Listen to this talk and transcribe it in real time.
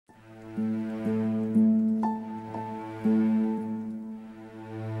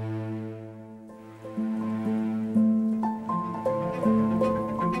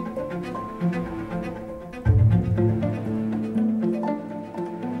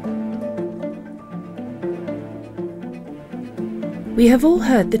We have all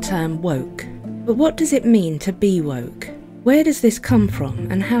heard the term woke, but what does it mean to be woke? Where does this come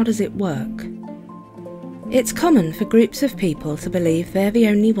from and how does it work? It's common for groups of people to believe they're the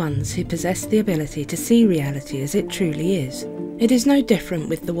only ones who possess the ability to see reality as it truly is. It is no different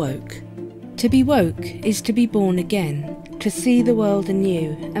with the woke. To be woke is to be born again, to see the world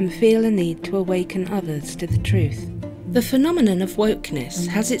anew and feel a need to awaken others to the truth. The phenomenon of wokeness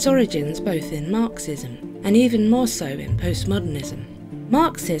has its origins both in Marxism and even more so in postmodernism.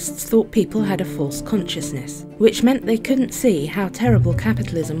 Marxists thought people had a false consciousness, which meant they couldn't see how terrible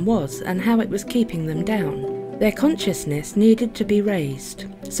capitalism was and how it was keeping them down. Their consciousness needed to be raised,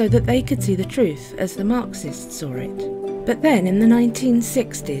 so that they could see the truth as the Marxists saw it. But then in the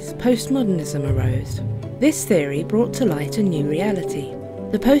 1960s, postmodernism arose. This theory brought to light a new reality.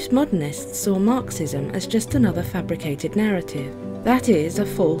 The postmodernists saw Marxism as just another fabricated narrative. That is, a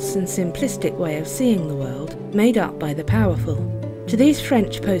false and simplistic way of seeing the world, made up by the powerful. To these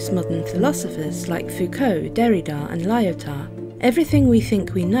French postmodern philosophers like Foucault, Derrida and Lyotard, everything we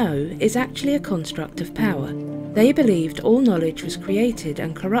think we know is actually a construct of power. They believed all knowledge was created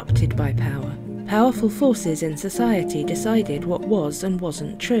and corrupted by power. Powerful forces in society decided what was and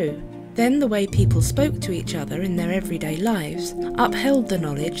wasn't true. Then the way people spoke to each other in their everyday lives upheld the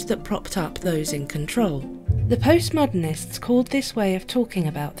knowledge that propped up those in control. The postmodernists called this way of talking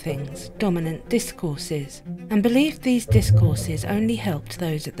about things dominant discourses, and believed these discourses only helped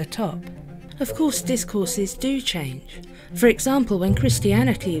those at the top. Of course, discourses do change. For example, when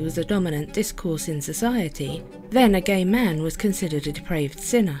Christianity was a dominant discourse in society, then a gay man was considered a depraved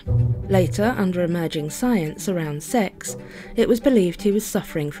sinner. Later, under emerging science around sex, it was believed he was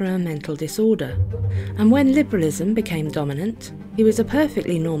suffering from a mental disorder. And when liberalism became dominant, he was a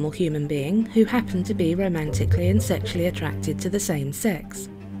perfectly normal human being who happened to be romantically and sexually attracted to the same sex.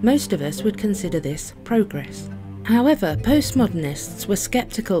 Most of us would consider this progress. However, postmodernists were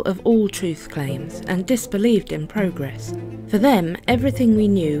sceptical of all truth claims and disbelieved in progress. For them, everything we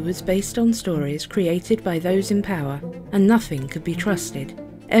knew was based on stories created by those in power, and nothing could be trusted.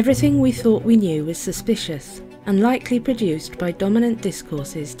 Everything we thought we knew was suspicious, and likely produced by dominant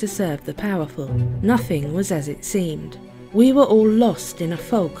discourses to serve the powerful. Nothing was as it seemed. We were all lost in a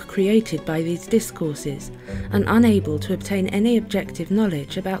fog created by these discourses, and unable to obtain any objective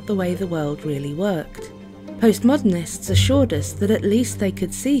knowledge about the way the world really worked. Postmodernists assured us that at least they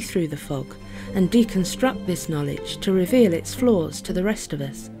could see through the fog and deconstruct this knowledge to reveal its flaws to the rest of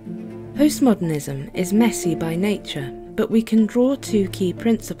us. Postmodernism is messy by nature, but we can draw two key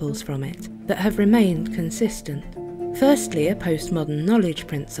principles from it that have remained consistent. Firstly, a postmodern knowledge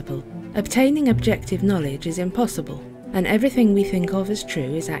principle. Obtaining objective knowledge is impossible, and everything we think of as true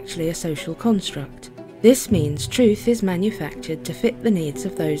is actually a social construct. This means truth is manufactured to fit the needs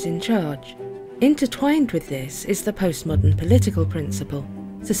of those in charge. Intertwined with this is the postmodern political principle.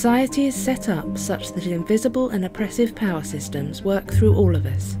 Society is set up such that invisible and oppressive power systems work through all of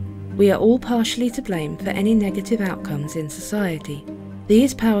us. We are all partially to blame for any negative outcomes in society.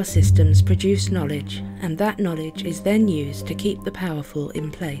 These power systems produce knowledge, and that knowledge is then used to keep the powerful in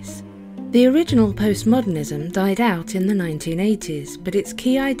place. The original postmodernism died out in the 1980s, but its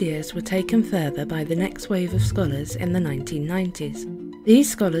key ideas were taken further by the next wave of scholars in the 1990s. These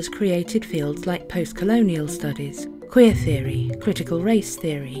scholars created fields like post-colonial studies, queer theory, critical race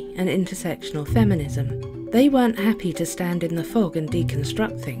theory, and intersectional feminism. They weren't happy to stand in the fog and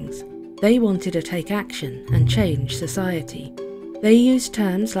deconstruct things. They wanted to take action and change society. They used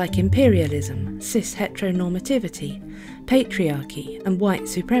terms like imperialism, cis-heteronormativity, patriarchy, and white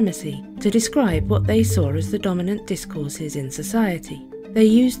supremacy to describe what they saw as the dominant discourses in society. They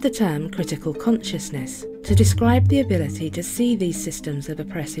used the term critical consciousness to describe the ability to see these systems of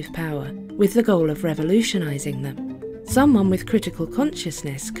oppressive power, with the goal of revolutionizing them. Someone with critical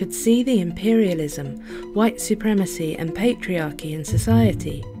consciousness could see the imperialism, white supremacy, and patriarchy in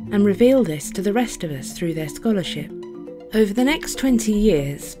society, and reveal this to the rest of us through their scholarship. Over the next 20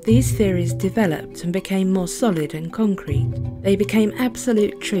 years, these theories developed and became more solid and concrete. They became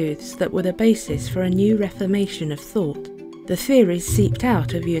absolute truths that were the basis for a new reformation of thought. The theories seeped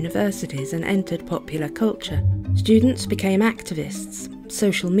out of universities and entered popular culture. Students became activists,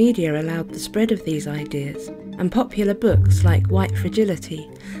 social media allowed the spread of these ideas, and popular books like White Fragility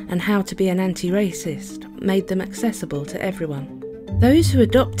and How to Be an Anti-Racist made them accessible to everyone. Those who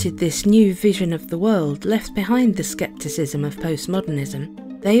adopted this new vision of the world left behind the skepticism of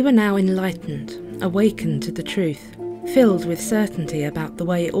postmodernism. They were now enlightened, awakened to the truth, filled with certainty about the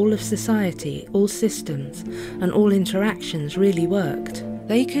way all of society, all systems, and all interactions really worked.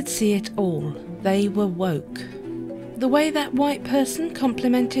 They could see it all. They were woke. The way that white person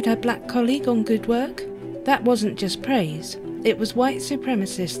complimented her black colleague on good work, that wasn't just praise. It was white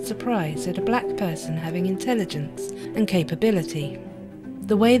supremacists' surprise at a black person having intelligence and capability.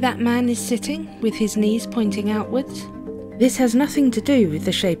 The way that man is sitting, with his knees pointing outwards? This has nothing to do with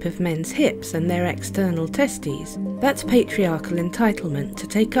the shape of men's hips and their external testes. That's patriarchal entitlement to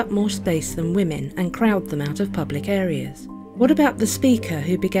take up more space than women and crowd them out of public areas. What about the speaker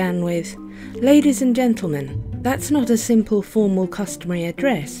who began with, "Ladies and gentlemen"? That's not a simple formal customary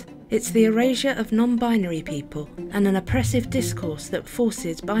address. It's the erasure of non-binary people and an oppressive discourse that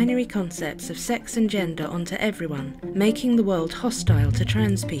forces binary concepts of sex and gender onto everyone, making the world hostile to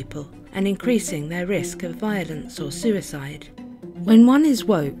trans people and increasing their risk of violence or suicide. When one is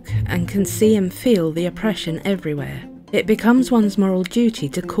woke and can see and feel the oppression everywhere, it becomes one's moral duty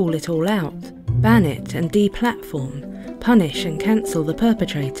to call it all out, ban it and deplatform, punish and cancel the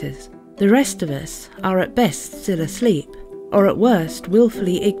perpetrators. The rest of us are at best still asleep, or at worst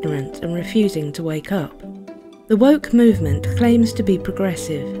willfully ignorant and refusing to wake up. The woke movement claims to be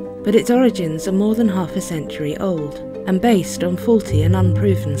progressive, but its origins are more than half a century old, and based on faulty and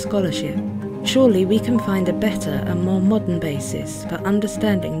unproven scholarship. Surely we can find a better and more modern basis for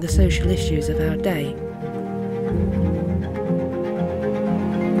understanding the social issues of our day.